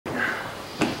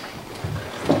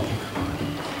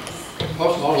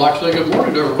First of all, I'd like to say good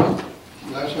morning to everyone.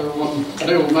 Glad everyone was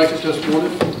able to make it this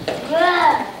morning.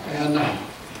 And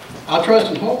I trust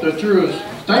and hope that you're as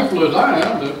thankful as I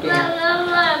am that the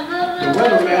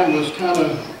weatherman was kind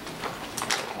of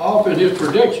off in his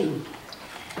prediction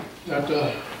that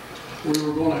we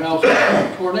were going to have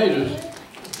some tornadoes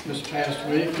this past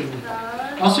week. And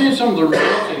I've seen some of the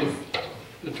results of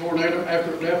the tornado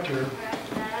after it left here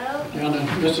down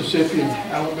in Mississippi and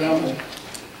Alabama.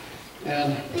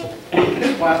 And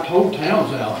it wiped whole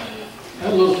towns out.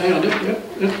 That little town,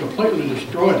 it completely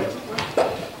destroyed it.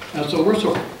 And so we're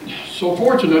so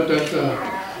fortunate that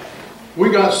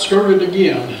we got skirted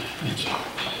again.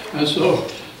 And so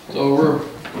we're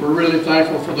really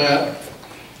thankful for that.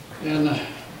 And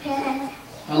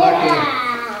I like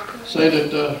to say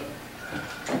that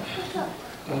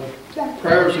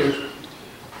prayers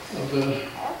of the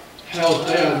Hal's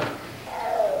dad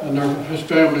and his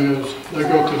family as they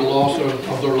go through the loss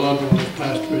of their loved one this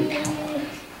past week.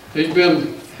 He's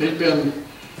been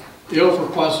ill for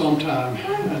quite some time,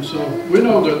 and so we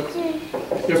know that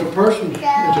if a person is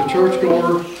a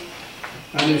churchgoer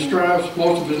and he strives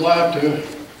most of his life to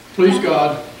please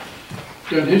God,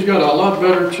 then he's got a lot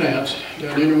better chance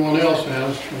than anyone else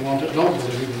has, the ones that don't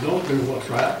believe and don't do what's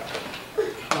right,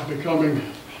 of becoming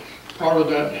part of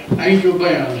that angel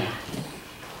band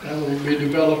that will be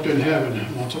developed in heaven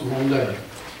one day.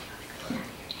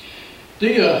 I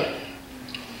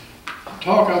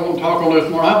won't talk on this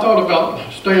more. I thought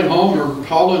about staying home or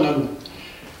calling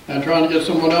and trying to get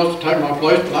someone else to take my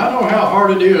place, but I know how hard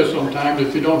it is sometimes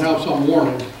if you don't have some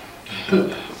warning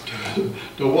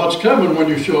to what's coming when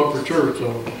you show up for church.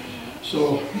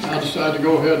 So I decided to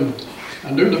go ahead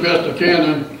and do the best I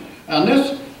can. And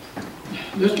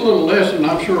this little lesson,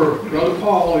 I'm sure Brother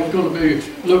Paul is going to be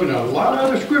looking at a lot of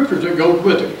other scriptures that go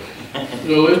with it.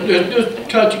 So it's just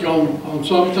touching on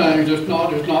some things. It's not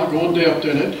going depth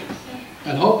in it.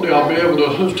 And hopefully I'll be able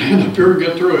to stand up here and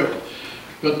get through it.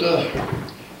 But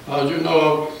as you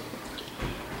know, I'm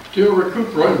still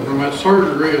recuperating from that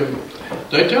surgery. And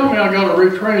they tell me I got to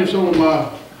retrain some of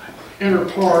my inner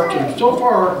parts. And so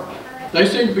far, they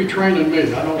seem to be training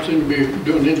me. I don't seem to be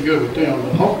doing any good with them.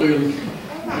 But hopefully,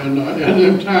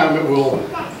 in time, it will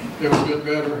get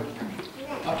better.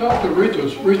 I talked to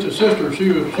Rita's sister. She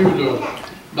was a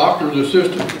doctor's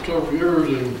assistant for several years,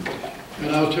 and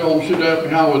I was telling her, she'd asked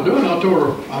me how I was doing. I told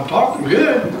her, I'm talking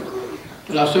good.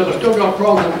 And I said, I still got a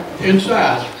problem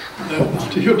inside.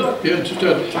 And she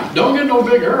said, don't get no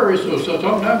big hurry. So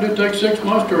sometimes it takes 6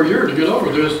 months to a year to get over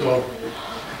this. So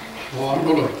I'm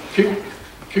going to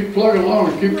keep plugging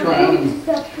along and keep trying. And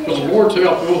with the Lord's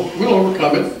help, we'll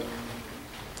overcome it.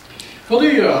 For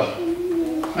the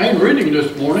main reading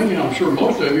this morning, and I'm sure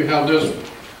most of you have this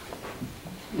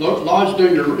lodged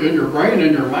in your brain,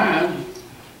 in your mind.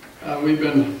 We've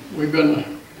been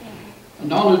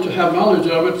have knowledge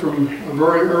of it from a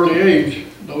very early age,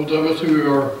 those of us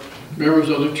who are members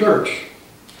of the church.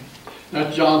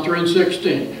 That's John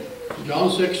 3:16. John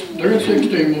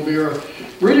 3:16 will be our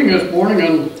reading this morning,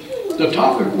 and the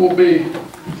topic will be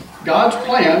God's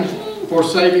plan for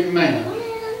saving man.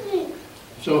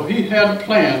 So he had a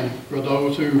plan for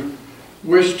those who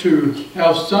wish to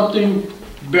have something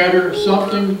better,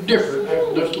 something different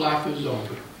after this life is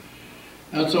over.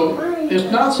 And so it's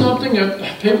not something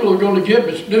that people are going to get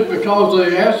just because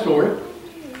they ask for it.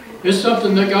 It's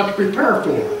something they got to prepare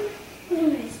for.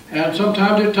 And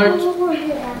sometimes it takes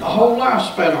a whole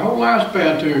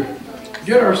lifespan to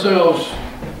get ourselves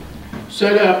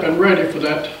set up and ready for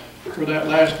that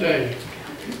last day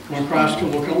when Christ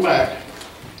will come back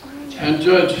and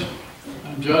judge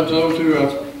those who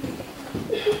have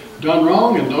done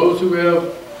wrong and those who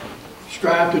have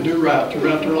strived to do right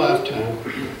throughout their lifetime.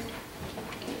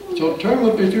 So turn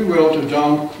with me, if you will, to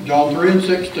John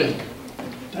 3:16.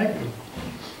 Thank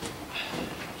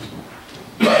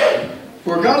you.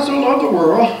 For God so loved the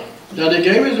world that he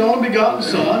gave his only begotten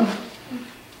Son,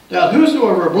 that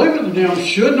whosoever believeth in him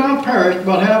should not perish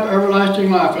but have everlasting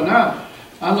life. And I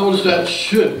noticed that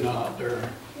should not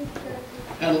there.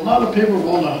 And a lot of people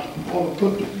want to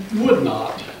put would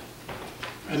not.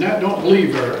 And that don't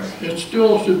believe there. It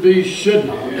still should be should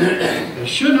not. They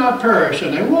should not perish,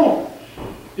 and they won't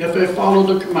if they follow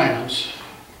the commands.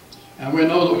 And we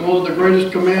know that one of the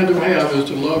greatest commands we have is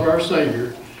to love our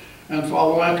Savior and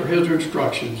follow after his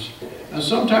instructions. And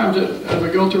sometimes as we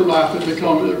go through life, it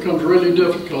becomes really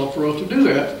difficult for us to do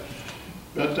that.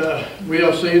 But we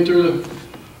have seen through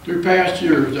past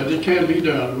years that it can be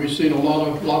done. We've seen a lot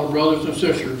of brothers and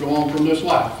sisters go on from this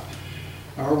life,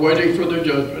 are waiting for the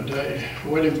judgment day,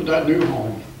 waiting for that new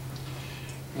home.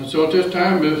 And so at this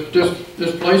time,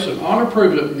 this place an honor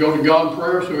privilege to go to God in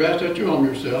prayer, so we ask that you humble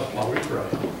yourself while we pray.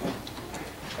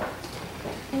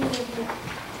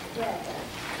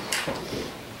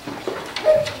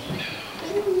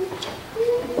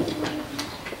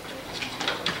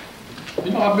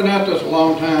 You know, I've been at this a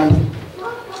long time,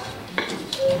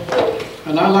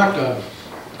 and I like to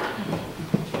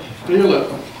feel that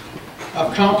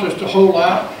I've accomplished a whole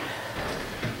lot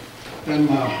in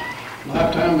my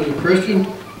lifetime as a Christian,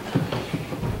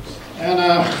 and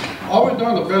I've always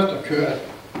done the best I could.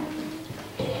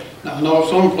 Now, I know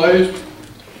some place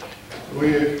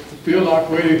we feel like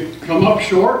we come up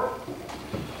short,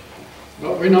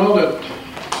 but we know that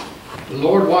the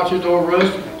Lord watches over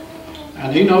us,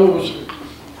 and He knows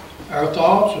our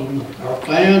thoughts and our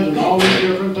plans and all these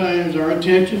different things, our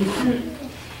intentions.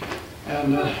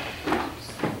 And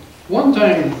one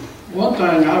thing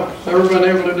I've never been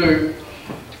able to do,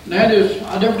 and that is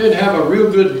I never did have a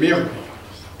real good memory.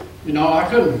 You know, I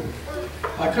couldn't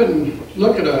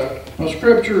look at a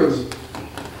scripture and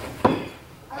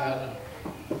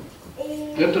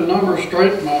get the numbers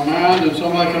straight in my mind, and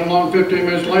somebody come along 15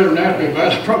 minutes later and ask me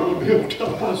about it, I'd probably be able to tell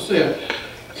what I said.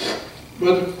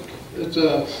 But it's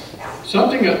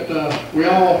something that we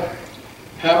all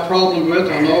have problems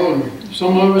with, I know, and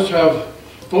some of us have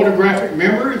photographic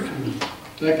memories, and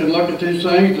they can look at these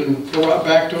things and go right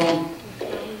back to them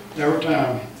every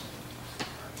time.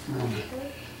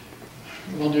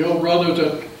 One of the old brothers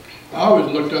that I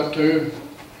always looked up to,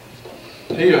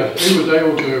 he was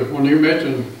able to, when you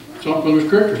mentioned something in the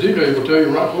scriptures, he'd be able to tell you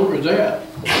right where it was at.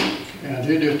 And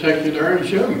he'd just take you there and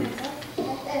show you.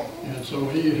 And so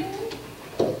he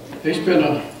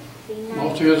spent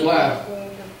most of his life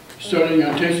studying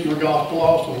and teaching the gospel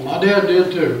also. My dad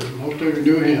did too. Most of you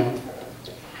knew him.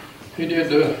 He did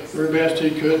the very best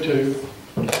he could too.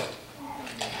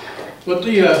 But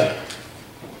this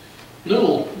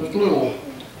little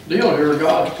deal here,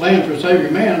 God's plan for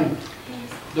saving man,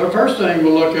 the first thing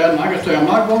we'll look at, and like I say, I'm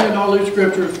not going into all these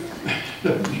scriptures.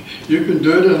 You can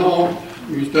do it at home,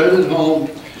 you can study it at home,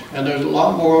 and there's a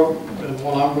lot more than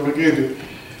what I'm going to give you.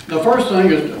 The first thing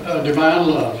is divine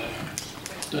love.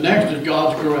 The next is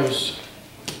God's grace.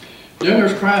 Then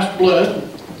there's Christ's blood,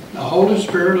 the Holy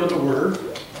Spirit of the Word,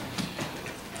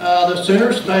 the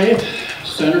sinner's faith,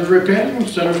 sinner's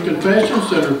repentance, sinner's confession,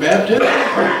 sinner's baptism,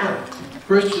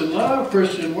 Christian love,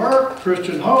 Christian work,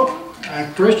 Christian hope,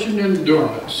 and Christian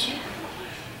endurance.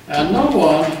 And no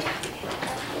one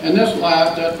in this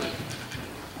life that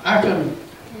I can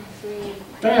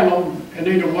fathom in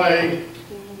either way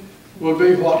will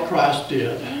be what Christ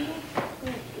did.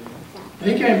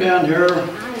 He came down here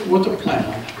with a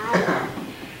plan.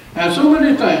 And so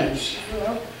many things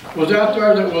was out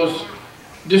there that was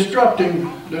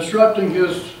disrupting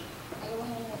his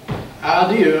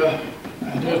idea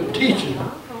and his teaching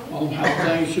on how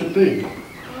things should be.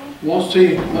 Once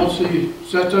he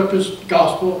sets up his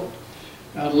gospel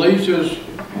and leaves his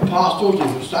apostles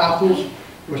and disciples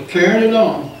with carrying it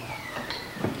on,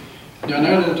 then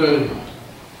that is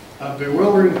a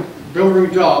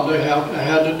bewildering job they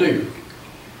had to do.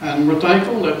 And we're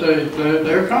thankful that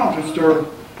they accomplished their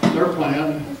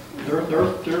plan, their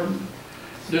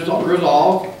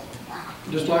resolve,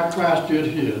 just like Christ did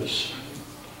his.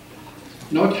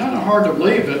 You know, it's kind of hard to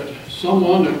believe that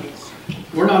someone that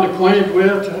we're not acquainted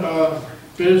with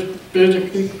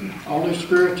physically, only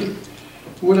spiritually,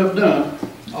 would have done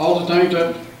all the things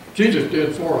that Jesus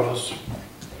did for us.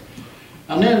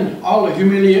 And then all the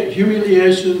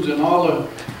humiliations and all the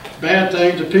bad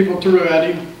things that people threw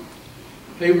at him,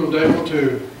 he was able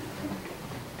to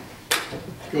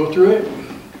go through it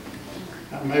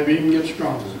and maybe even get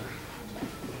stronger.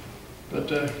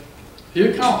 But he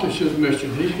accomplished his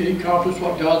mission. He accomplished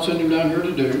what God sent him down here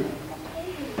to do.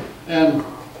 And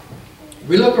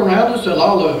we look around us at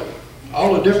all the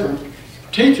different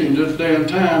teachings this day and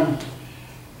time,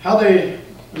 how they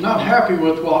are not happy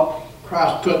with what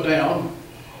Christ put down,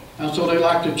 and so they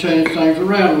like to change things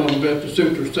around a little bit to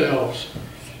suit themselves.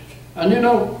 And you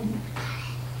know,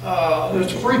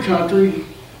 it's a free country,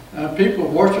 and people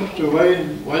worship the way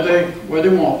they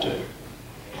want to.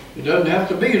 It doesn't have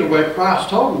to be the way Christ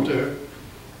told them to.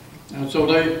 And so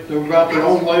they've got their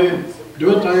own way,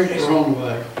 doing things their own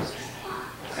way.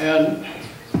 And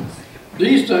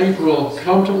these things will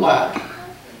come to light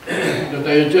in the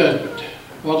day of judgment,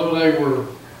 whether they were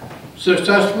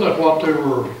successful at what they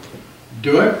were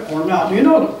doing or not. You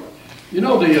know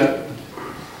the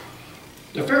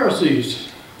Pharisees,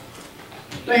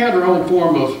 they had their own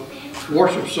form of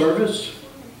worship service,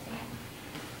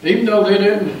 even though they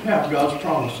didn't have God's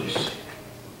promises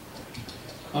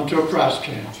until Christ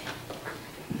came.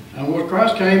 And when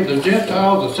Christ came, the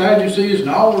Gentiles, the Sadducees, and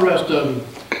all the rest of them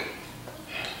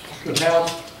could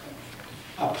have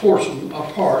a portion, a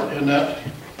part in that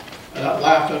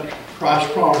life that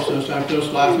Christ promised us after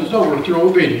this life is over through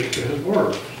obedience to His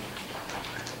Word.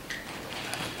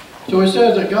 So He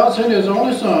says that God sent His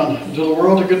only Son into the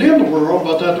world to condemn the world,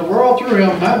 but that the world through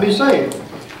Him might be saved.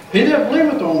 He that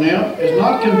believeth on Him is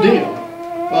not condemned,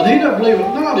 but he that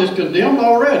believeth not is condemned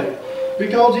already,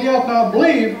 because he hath not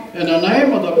believed in the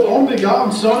name of the only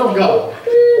begotten Son of God.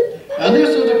 And this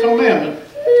is the commandment,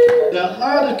 that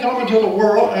light is come into the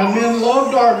world, and men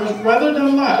love darkness rather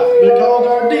than light, because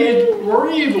our deeds were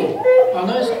evil, and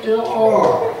they still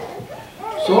are.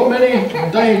 So many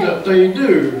things that they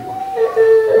do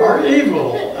are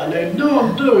evil, and they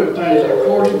don't do things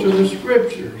according to the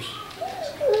Scriptures.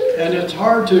 And it's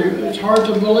hard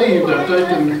to believe that they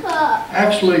can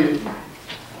actually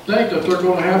think that they're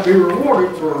going to have to be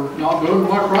rewarded for not doing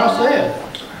what Christ said.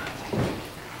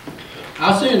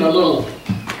 I seen a little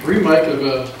remake of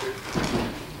a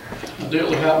deal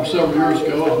that happened several years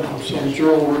ago. I'm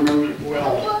sure you'll remember it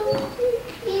well.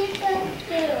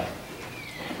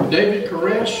 David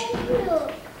Koresh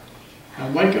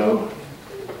in Waco.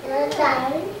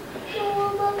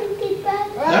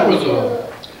 That was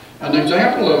an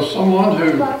example of someone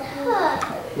who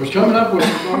was coming up with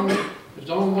his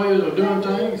own ways of doing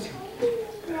things,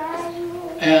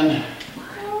 and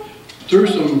through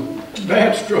some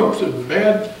bad strokes and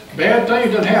bad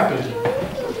things that happened,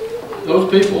 a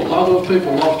lot of those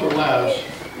people lost their lives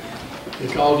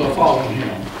because of following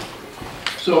him.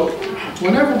 So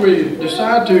whenever we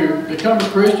decide to become a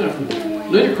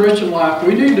Christian, lead a Christian life,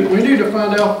 we need to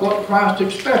find out what Christ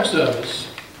expects of us.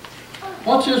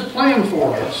 What's His plan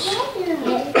for us?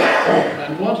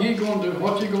 And what's He going to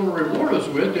reward us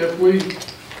with if we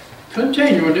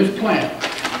continue in His plan?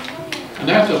 And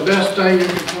that's the best thing you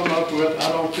can come up with.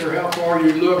 I don't care how far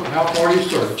you look, how far you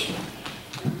search.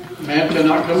 Man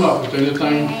cannot come up with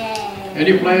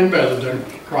any plan better than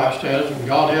Christ has and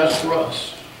God has for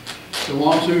us. The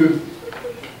ones who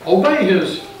obey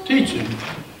His teaching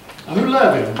and who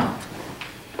love Him.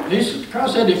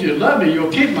 Christ said, if you love me,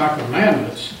 you'll keep my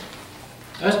commandments.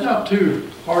 That's not too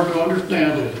hard to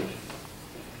understand, is it?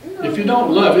 If you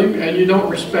don't love Him and you don't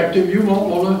respect Him, you won't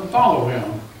want to follow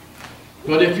Him.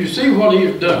 But if you see what He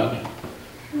has done,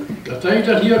 the things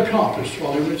that He accomplished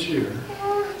while He was here,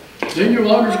 then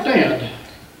you'll understand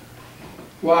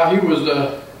why He was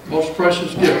the most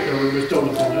precious gift ever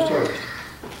bestowed upon this earth.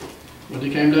 When He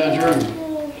came down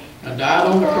Germany and died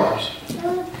on the cross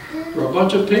for a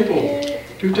bunch of people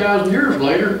 2,000 years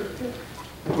later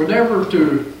were never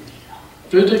to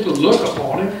physically look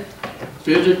upon Him,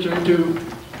 physically to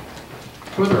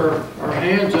put our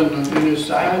hands in His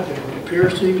side and the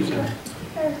piercings and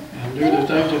do the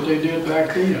things that they did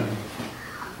back then.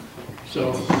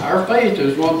 So our faith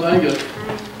is one thing that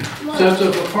sets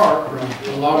us apart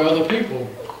from a lot of other people,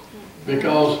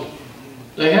 because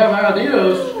they have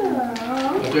ideas,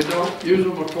 but they don't use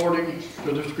them according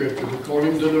to the Scriptures,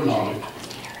 according to their knowledge.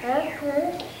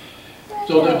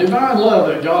 So the divine love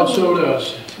that God showed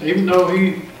us, even though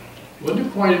He wasn't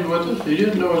acquainted with us, He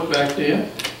didn't know us back then,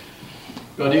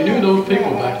 but He knew those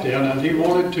people back then, and He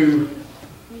wanted to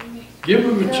give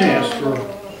them a chance for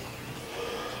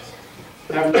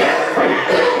having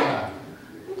a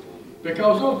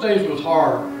because those days was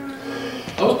hard.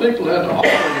 Those people had to offer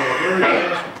their very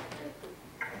best,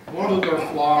 one of their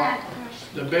flock,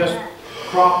 the best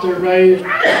crop they raised, all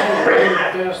the very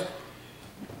best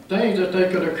things that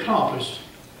they could accomplish.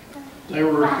 They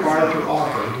were required to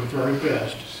offer the very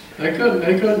best. They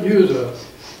couldn't use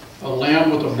a lamb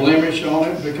with a blemish on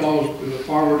it because the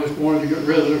farmer just wanted to get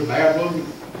rid of the bad one.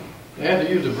 They had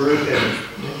to use the very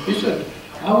best. He said,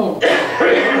 I want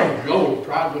gold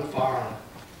tried with fire.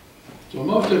 So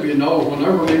most of you know,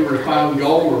 whenever we refine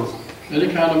gold or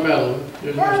any kind of metal,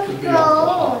 it has to be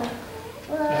awful hot.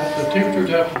 The temperatures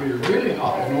have to be really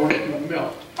hot in order to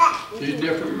melt these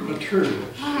different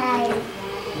materials.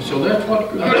 And so that's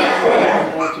what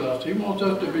God wants us. He wants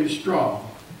us to be strong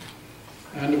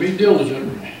and to be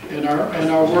diligent in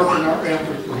our work and our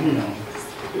effort for Him.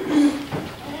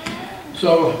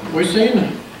 So we've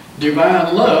seen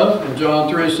divine love in John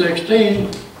 3:16.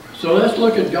 So let's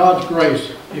look at God's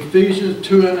grace, Ephesians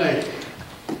 2 and 8.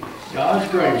 God's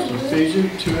grace,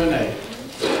 Ephesians 2 and 8.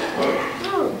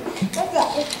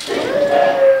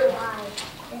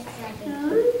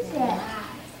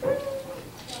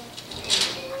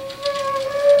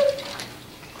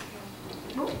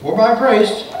 For by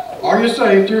grace are you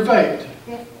saved through faith,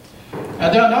 and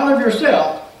that not of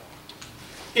yourself,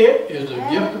 it is a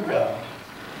gift of God.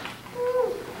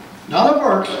 Not of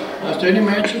works, lest any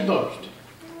man should boast.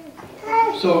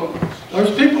 So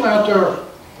there's people out there,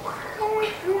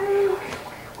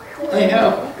 they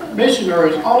have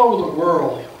missionaries all over the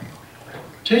world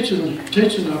teaching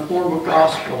a form of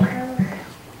gospel.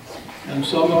 And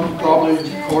some of them probably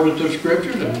according to the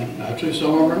scriptures, and actually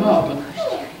some of them are not,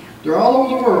 but they're all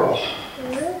over the world.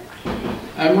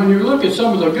 And when you look at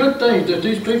some of the good things that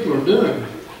these people are doing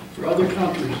for other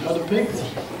countries, other people,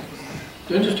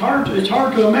 then it's hard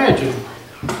to imagine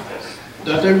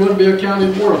that they wouldn't be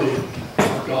accounted worthy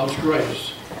of God's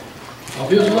grace, of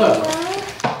His love.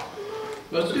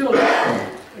 But still,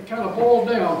 it kind of boils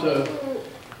down to,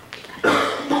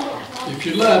 if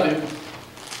you love Him,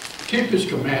 keep His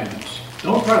commandments.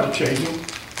 Don't try to change Him.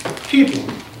 Keep Him.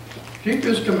 Keep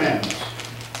His commandments.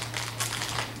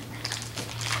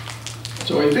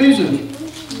 So Ephesians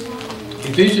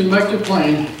makes it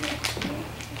plain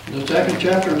in the 2nd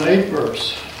chapter and 8th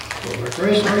verse. For by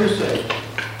grace are you saved.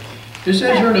 It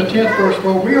says here in the 10th verse,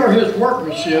 for we are His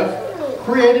workmanship,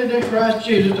 created in Christ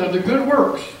Jesus unto good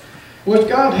works, which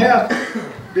God hath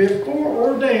before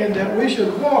ordained that we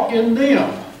should walk in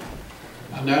them.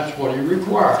 And that's what He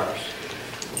requires,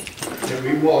 that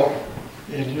we walk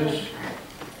in His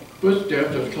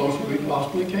footsteps as close as we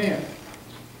possibly can.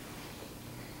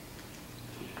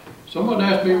 Someone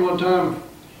asked me one time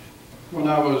when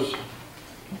I was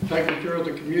taking care of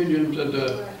the communion, said,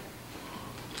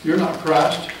 you're not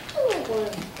Christ.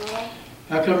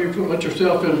 How come you put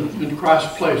yourself in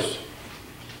Christ's place?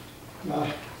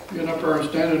 I get up there and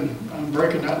standing and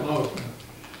breaking that loaf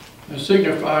and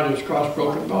signified as Christ's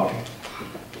broken body.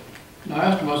 And I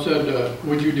asked him, I said,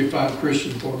 would you define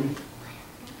Christian for me?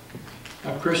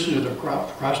 A Christian is a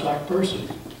Christ-like person.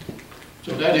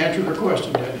 So that answered the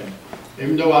question, didn't it?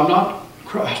 Even though I'm not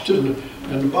Christ in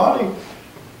the body,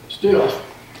 still,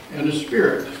 in the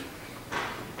spirit,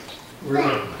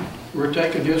 we're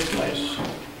taking His place,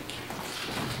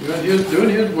 doing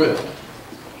His will.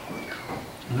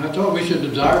 And that's all we should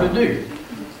desire to do,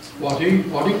 what He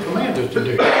commanded us to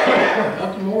do.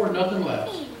 Nothing more, nothing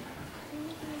less.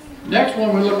 Next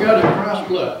one we look at is Christ's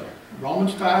blood.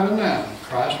 Romans 5 and 9,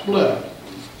 Christ's blood.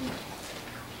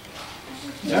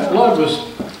 That blood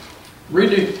was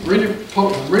really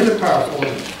potent, really powerful.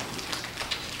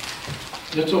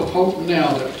 It's so potent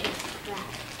now that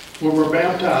when we're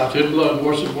baptized, His blood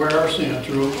washes away our sin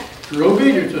through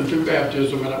obedience and through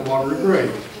baptism in that watery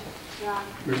grave.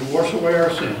 We can wash away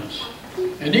our sins.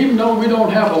 And even though we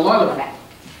don't have a lot of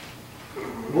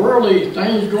worldly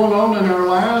things going on in our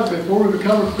lives before we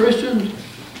become a Christian,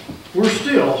 we're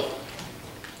still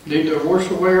need to wash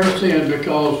away our sin,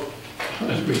 because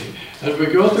as we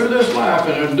go through this life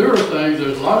and endure things,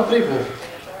 there's a lot of people,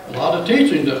 a lot of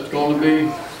teaching that's going to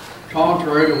be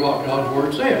contrary to what God's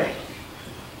Word says.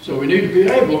 So we need to be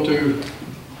able to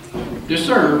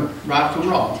discern right from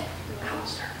wrong.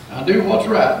 I do what's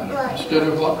right instead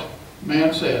of what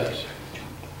man says.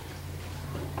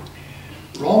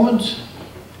 Romans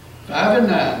 5 and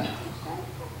 9.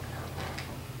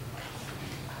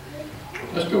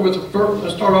 Let's go with the first.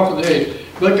 Let's start off with the 8.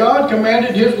 But God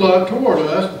commanded His love toward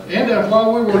us, and that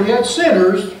while we were yet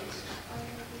sinners,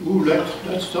 ooh,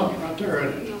 that's something right there.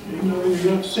 Even though we were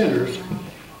yet sinners,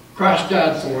 Christ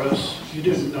died for us. You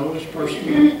didn't know this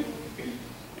personally,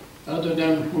 other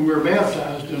than when we were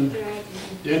baptized, and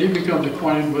then He becomes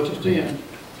acquainted with the sin.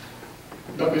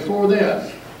 But before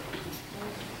that,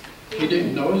 He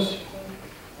didn't know us.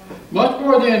 Much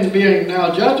more than being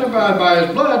now justified by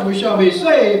His blood, we shall be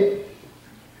saved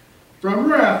from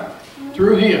wrath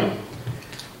through Him.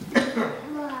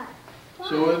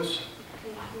 So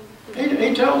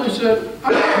He tells us that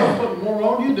I'm going to put more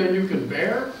on you than you can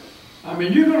bear. I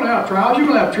mean, you're going to have trials, you're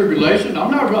going to have tribulation.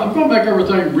 I'm going to make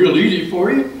everything real easy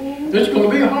for you. It's going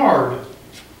to be hard.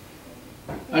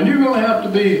 And you're going to have to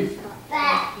be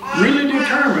really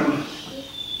determined,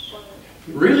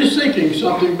 really seeking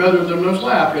something better than this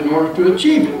life in order to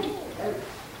achieve it.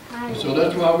 And so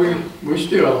that's why we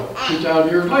still, 2,000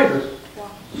 years later,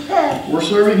 we're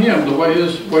serving Him the way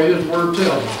His Word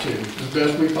tells us to, as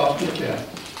best we possibly can.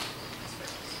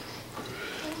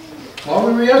 While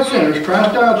we were yet sinners,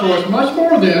 Christ died for us. Much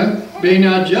more then, being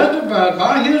now justified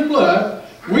by His blood,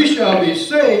 we shall be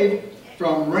saved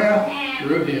from wrath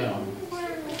through Him.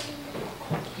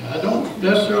 Now, I don't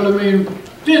necessarily mean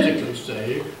physically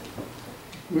saved.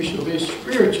 We shall be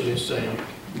spiritually saved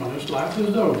when this life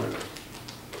is over.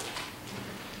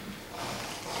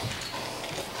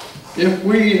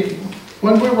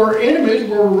 When we were enemies,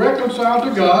 were reconciled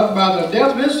to God by the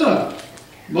death of His Son.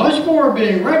 Much more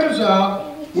being reconciled,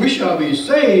 we shall be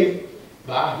saved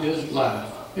by His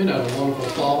life. Isn't that a wonderful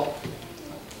thought?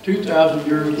 2,000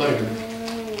 years later,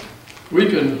 we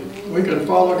can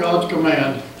follow God's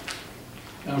command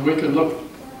and we can look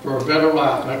for a better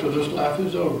life after this life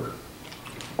is over.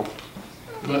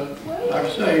 But like I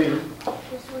say,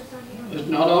 it's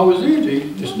not always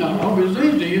easy. It's not always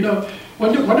easy, you know.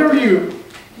 Whenever you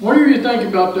think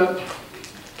about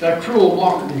that cruel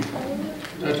mockery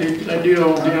that they did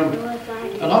on him,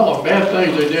 and all the bad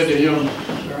things they did to him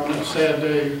there on that sad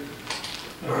day,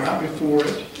 right before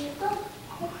it,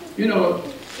 you know,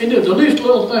 and the least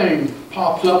little thing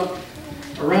pops up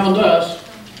around us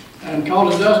and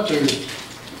causes us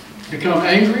to become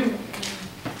angry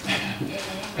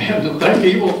and to think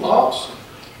evil thoughts.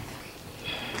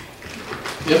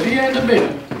 If he hadn't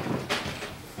been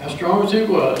as strong as he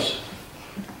was,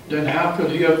 then how could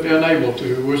he have been able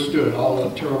to withstand all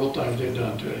the terrible things they've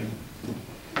done to him?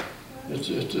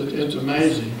 It's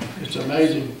amazing. It's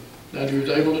amazing that he was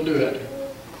able to do it.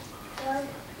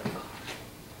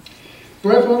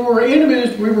 For if when we were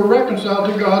enemies, we were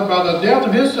reconciled to God by the death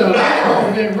of his Son.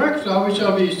 After being reconciled, we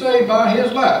shall be saved by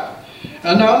his life.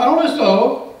 And not only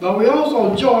so, but we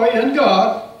also joy in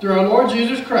God through our Lord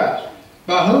Jesus Christ,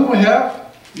 by whom we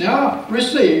have now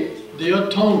received the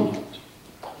atonement.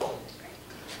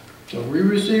 So we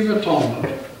receive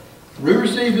atonement. We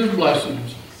receive his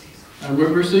blessings. And we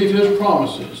receive his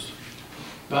promises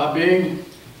by being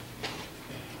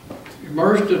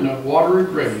immersed in the watery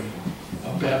grave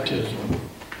of baptism.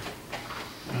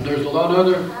 And there's a lot of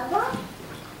other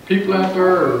people out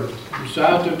there who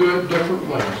decide to do it different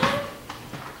ways.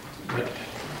 But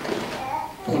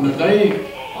when the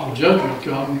day of judgment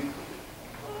comes,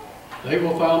 they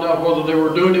will find out whether they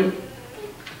were doing it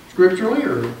scripturally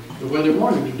or the way they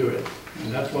wanted to do it.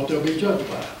 And that's what they'll be judged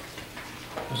by.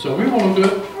 And so we want to do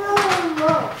it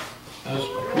as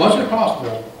much as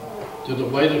possible to the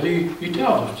way that he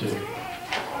tells us to.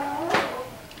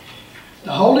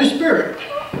 The Holy Spirit,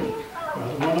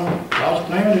 one of God's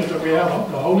plan is that we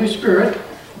have the Holy Spirit,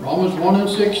 Romans 1 and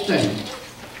 16.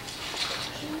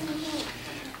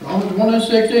 Romans 1 and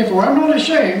 16, for I'm not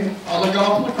ashamed of the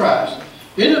gospel of Christ.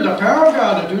 It is the power of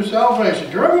God to do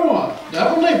salvation to everyone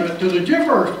that believeth, to the Jew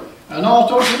first, and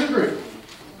also to the Greek.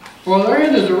 For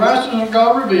therein is the righteousness of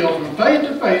God revealed from faith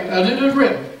to faith, as it is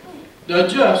written, the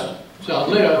just shall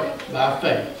live by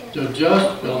faith. The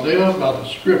just shall live by the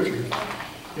Scriptures,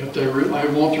 if they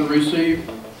want to receive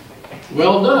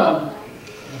well done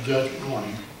in judgment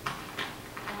morning.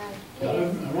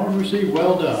 I want to receive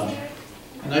well done.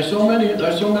 And there's so many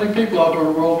people out there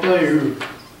in the world today who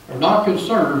are not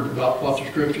concerned about what the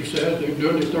Scripture says. They're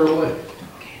doing it their way.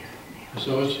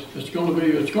 So it's going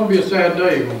to be a sad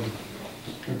day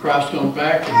when Christ comes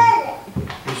back and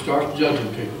he starts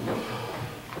judging people.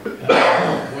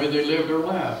 The way they live their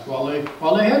life while they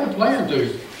had the plan to,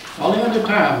 while they had the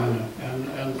time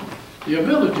and the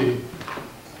ability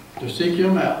to seek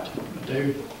him out, but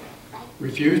they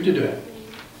refused to do it.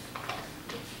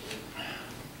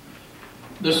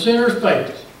 The sinner's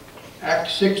faith,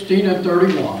 Acts 16 and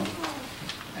 31.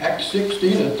 Acts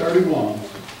 16 and 31.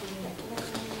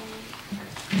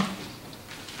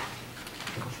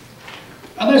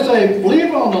 And they say,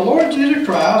 believe on the Lord Jesus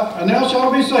Christ, and thou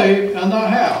shalt be saved, and thy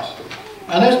house.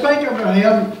 And they spake unto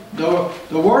him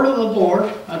the word of the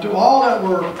Lord unto all that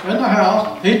were in the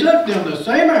house. He took them the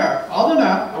same hour of the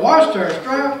night, washed their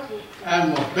stripes,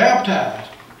 and was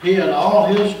baptized, he and all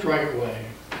his straightway.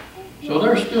 So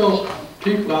there's still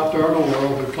people out there in the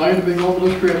world who claim to be over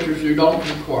the Scriptures who don't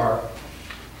require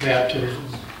baptism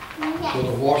for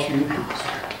the washing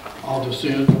of the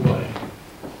sins away.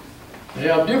 They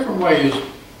have different ways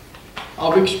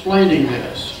of explaining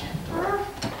this.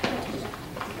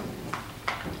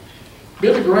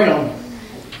 Billy Graham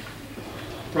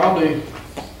probably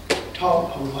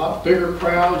taught a lot bigger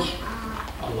crowds,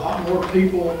 a lot more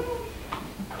people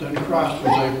than Christ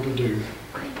was able to do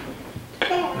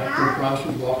after Christ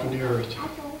was walking the earth.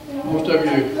 Most of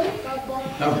you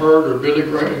have heard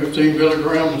or have seen Billy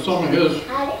Graham and some of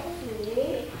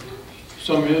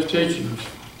his teachings.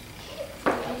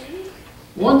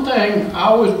 One thing I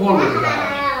always wondered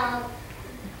about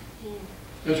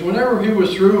is whenever he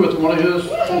was through with one of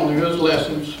his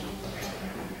lessons,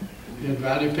 he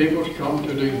invited people to come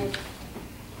to the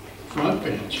front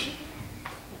bench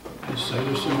and say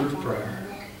the sinner's prayer.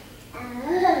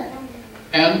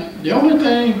 And the only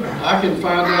thing I can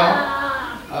find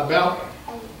out about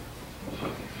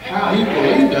how he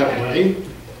believed that way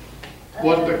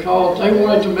was because they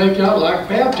wanted to make out like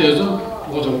baptism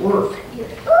was a work.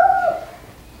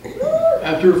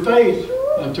 And through faith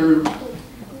and through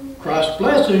Christ's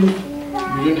blessing,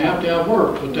 you didn't have to have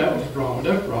work, but that was wrong.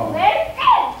 That's wrong.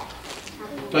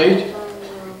 Faith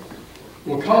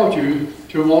will cause you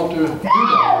to want to do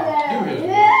that, do his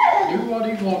work, do what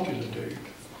he wants you to do,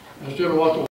 instead of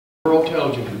what the world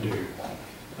tells you to do.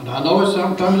 And I know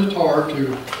sometimes it's hard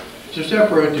to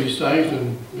separate these things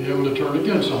and be able to turn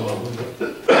against some of them. But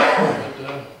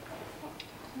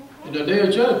in the day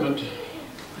of judgment,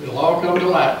 it'll all come to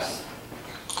light.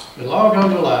 It'll all come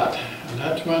to light. And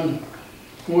that's when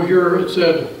we'll hear it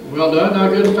said, "Well done, thou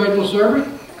good and faithful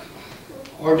servant,"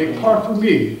 or "Depart from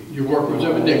me, you workers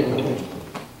of iniquity."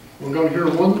 We're going to hear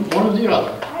one or the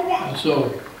other. And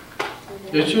so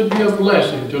it should be a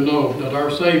blessing to know that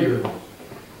our Savior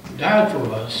died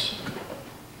for us.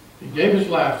 He gave his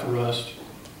life for us.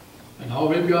 And all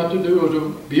we've got to do is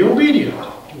to be obedient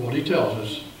to what he tells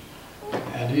us.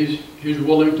 And he's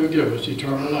willing to give us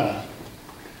eternal life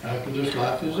after this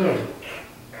life is over.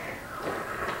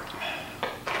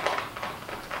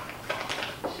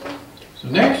 So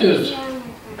next is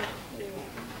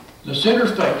the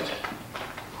sinner's faith.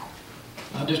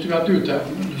 I just got through with that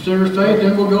one. The sinner's faith,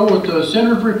 then we'll go with the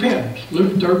sinner's repentance.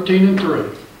 Luke 13 and 3.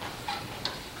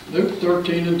 Luke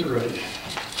 13 and 3.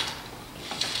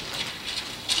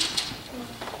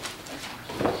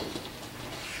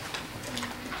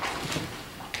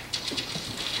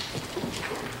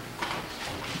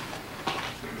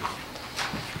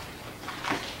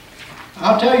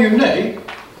 I'll tell you nay,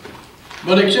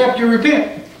 but except you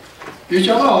repent, you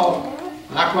shall all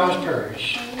likewise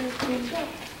perish.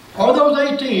 Are those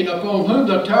 18 upon whom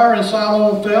the Tyre and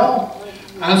Sidon fell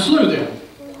and slew them?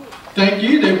 Think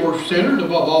ye they were sinners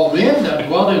above all men that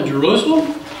dwelt in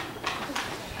Jerusalem?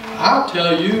 I'll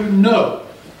tell you, no.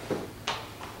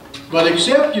 But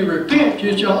except you repent,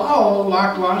 you shall all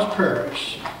likewise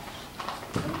perish.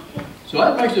 So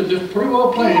that makes it just pretty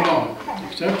well plain on it.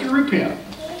 Except you repent.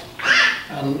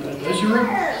 And unless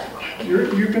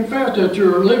you confess that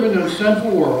you're living in a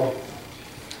sinful world,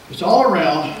 it's all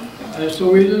around. And it's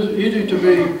so easy to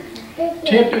be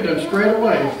tempted and strayed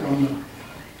away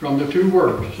from the two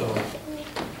words. So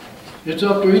it's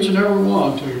up to each and every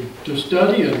one to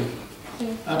study and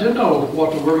to know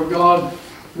what the Word of God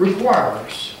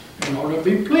requires in order to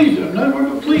be pleasing, in order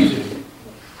to please Him.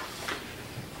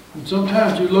 And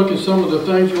sometimes you look at some of the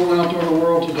things going out there in the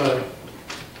world today.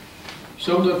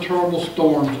 Some of the terrible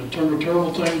storms and some of the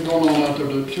terrible things going on out there,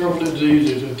 the terrible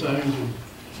diseases and things.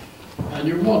 And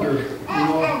you wonder,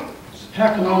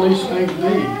 how can all these things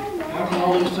be? How can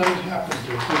all these things happen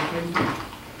to us?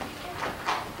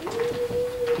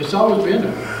 It's always been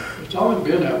that way. It's always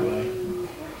been that way.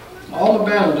 All the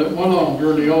battles that went on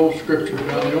during the old scriptures,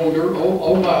 the old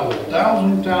Bible,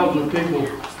 thousands and thousands of people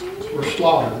were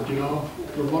slaughtered,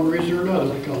 for one reason or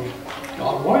another, because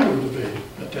God wanted them to be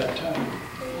at that time.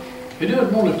 He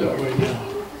doesn't want it that way now.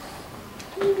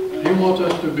 He wants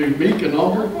us to be meek and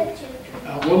humble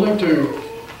and willing to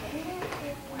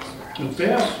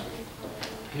confess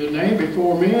His name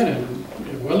before men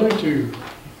and willing to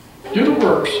do the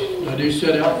works that He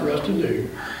set out for us to do.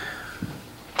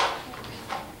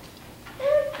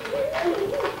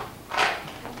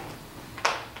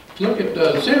 Look at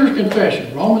the sinner's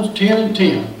confession, Romans 10 and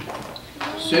 10.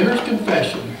 Sinner's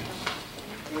confession.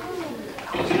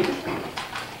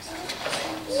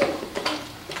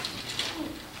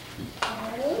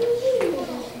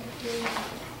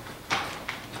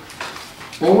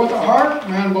 For with the heart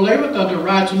man believeth unto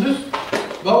righteousness,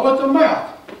 but with the mouth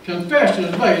confession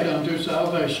is made unto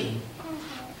salvation.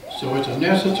 So it's a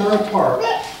necessary part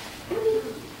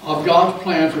of God's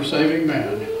plan for saving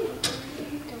man,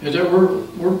 is that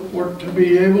we're to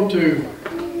be able to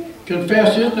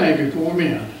confess His name before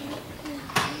men.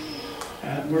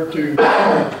 And we're to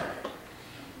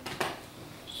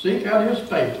seek out His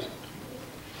faith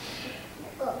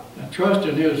and trust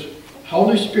in His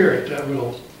Holy Spirit that we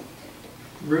will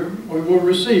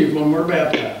receive when we're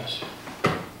baptized.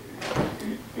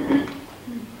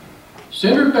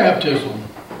 Sinner's baptism.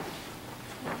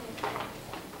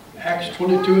 Acts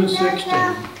 22 and 16.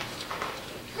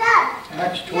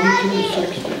 Acts 22 and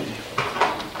 16.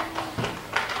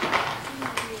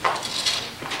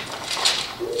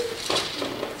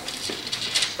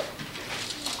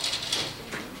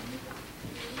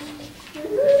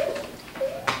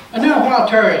 And now why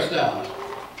tarriest thou?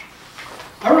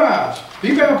 Arise,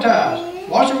 be baptized,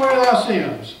 wash away thy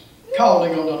sins,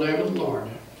 calling on the name of the Lord.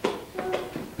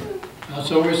 And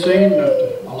so we've seen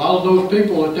that a lot of those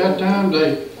people at that time,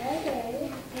 they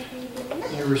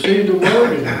received the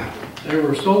word and they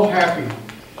were so happy,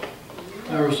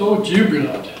 they were so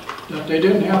jubilant that they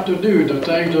didn't have to do the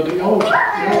things of the old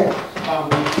Bible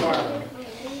required.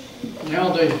 Now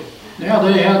they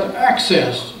have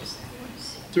access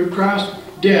through Christ's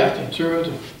death and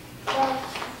through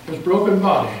His broken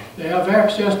body. They have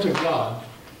access to God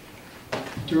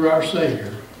through our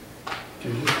Savior,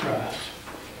 Jesus Christ.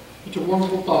 It's a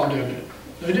wonderful thought, isn't it?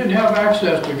 They didn't have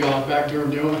access to God back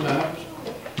during the old times.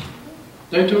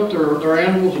 They took their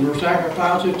animals and their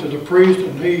sacrifices to the priest,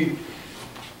 and he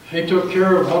took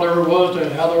care of whatever it was,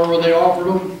 however they offered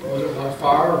them, whether it was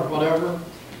fire or whatever.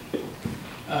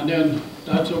 And then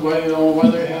that's the only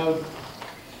way they had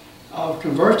of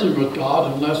conversing with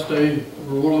God, unless they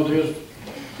were one of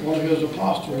his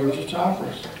apostles or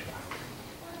disciples.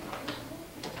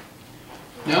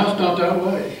 Now it's not that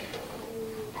way.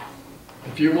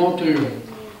 If you want to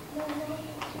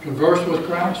converse with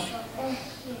Christ,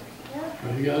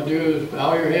 what you got to do is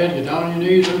bow your head, get down on your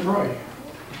knees, and pray.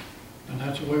 And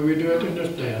that's the way we do it in this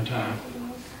day and time.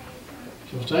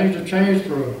 So things have changed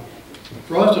for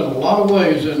us in a lot of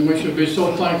ways, and we should be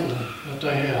so thankful that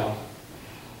they have.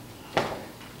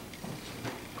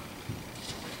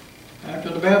 After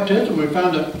the baptism, we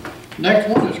found that next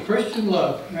one is Christian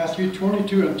love, Matthew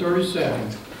 22 and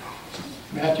 37.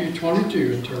 Matthew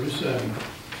 22 and 37.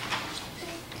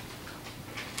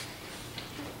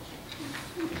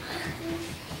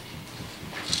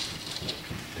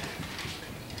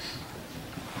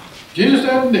 Jesus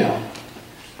said to them,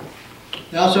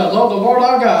 "Thou shalt love the Lord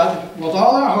thy God with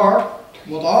all thy heart,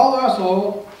 with all thy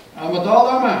soul, and with all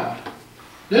thy mind.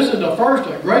 This is the first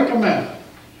and great commandment.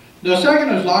 The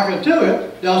second is like unto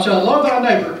it, thou shalt love thy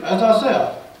neighbor as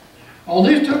thyself. On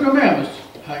these two commandments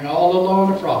hang all the law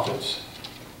and the prophets."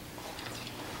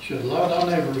 You should love thy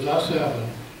neighbor as thyself.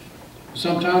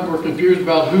 Sometimes we're confused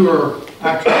about who our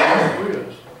actual neighbor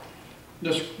is.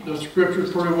 The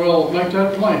scriptures pretty well make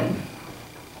that plain.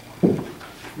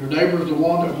 Your neighbor is the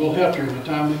one that will help you in the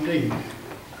time of need.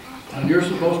 And you're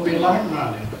supposed to be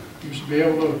like-minded. You should be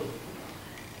able to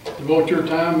devote your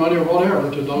time, money, or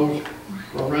whatever to those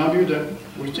around you that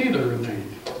we see that are in need.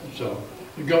 So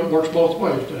it works both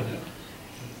ways, doesn't it?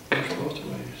 It works both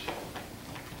ways.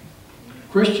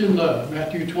 Christian love,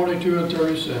 Matthew 22 and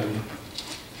 37.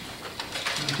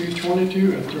 Matthew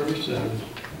 22 and 37.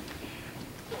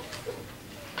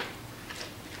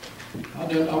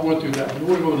 I went through that one.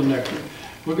 We'll go to the next one.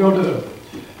 We'll go to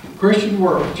Christian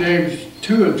works, James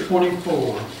 2 and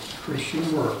 24.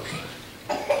 Christian works.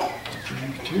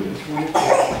 James 2 and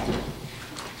 24.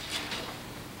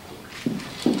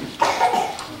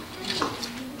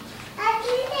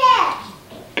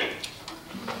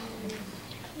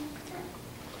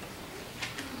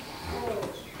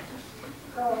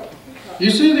 You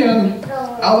see then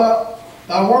how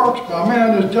thy works by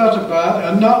man is justified,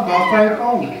 and not by faith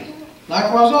only.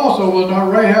 Likewise also was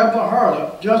not Rahab the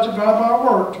harlot justified by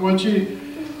works, when she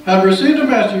had received the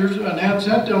messengers and had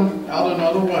sent them out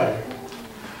another way.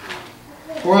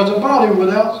 For as the body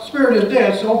without spirit is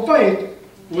dead, so faith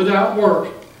without works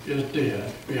is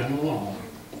dead, being alone.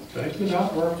 Faith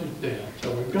without works is dead.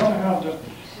 So we've got to have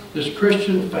this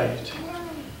Christian faith.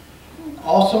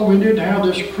 Also, we need to have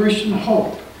this Christian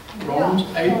hope. Romans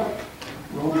 8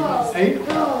 and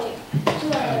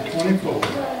 24.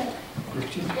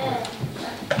 Christian hope.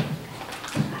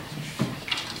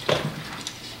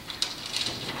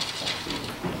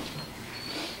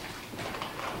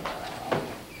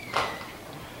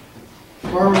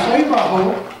 For we say by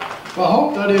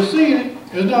hope that is seen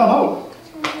is not hope.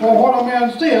 For what a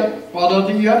man seeth, why doth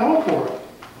he yet hope for it?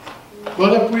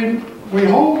 But if we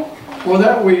hope for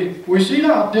that we see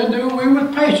not, then do we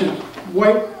with patience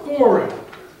wait for it.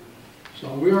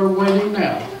 So we are waiting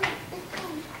now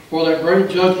for that great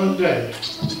judgment day,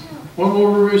 when we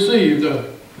will receive the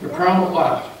crown of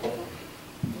life,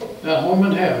 that home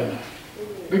in heaven,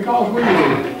 because we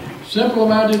were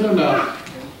simple-minded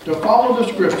enough to follow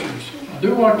the scriptures,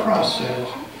 do what Christ says,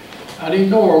 and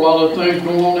ignore a lot of things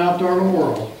going on out there in the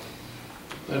world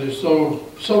that is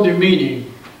so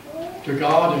demeaning to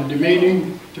God and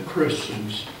demeaning to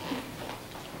Christians.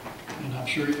 And I'm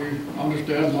sure you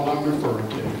understand what I'm referring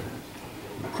to.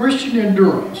 Christian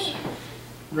endurance,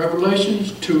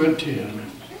 Revelations 2 and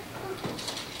 10.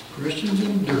 Christian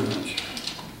endurance.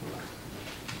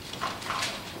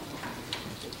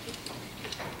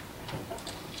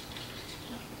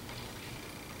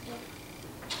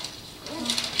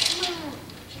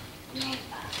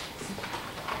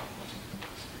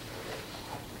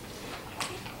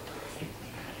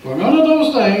 For none of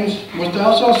those things which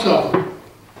thou shalt suffer.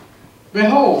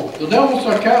 Behold, the devil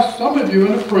shall cast some of you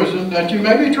into prison, that you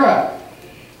may be tried.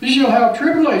 You shall have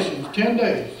tribulations 10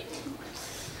 days.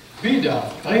 Be thou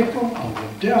faithful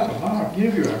unto death, and I'll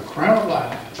give you a crown of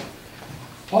life.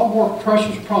 What more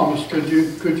precious promise could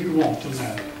you want than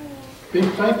that? Be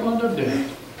faithful unto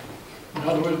death. In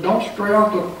other words, don't stray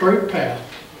off the straight path.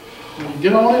 When you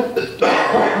get on it,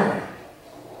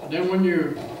 and then when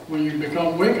you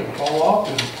become weak and fall off,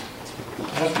 and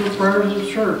ask your prayers at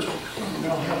church, and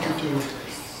they'll help you to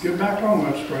get back on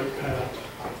that straight path.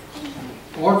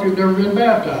 Or if you've never been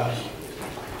baptized,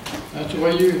 that's the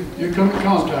way you come in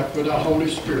contact with the Holy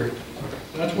Spirit.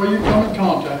 That's where you come in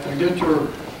contact and get your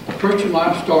Christian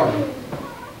life started.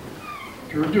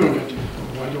 If you're doing it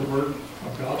the way the Word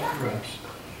of God directs.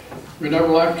 We never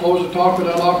like to close the talk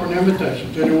without offering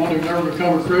invitations. Anyone who's never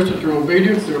become a Christian through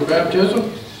obedience, through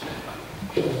baptism,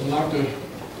 would like to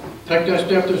take that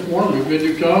step this morning. We bid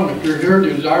you come. If you're here,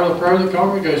 you desire the prayer of the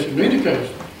congregation. In any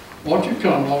case, won't you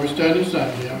come while we stand and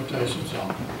sing the invitation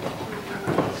song.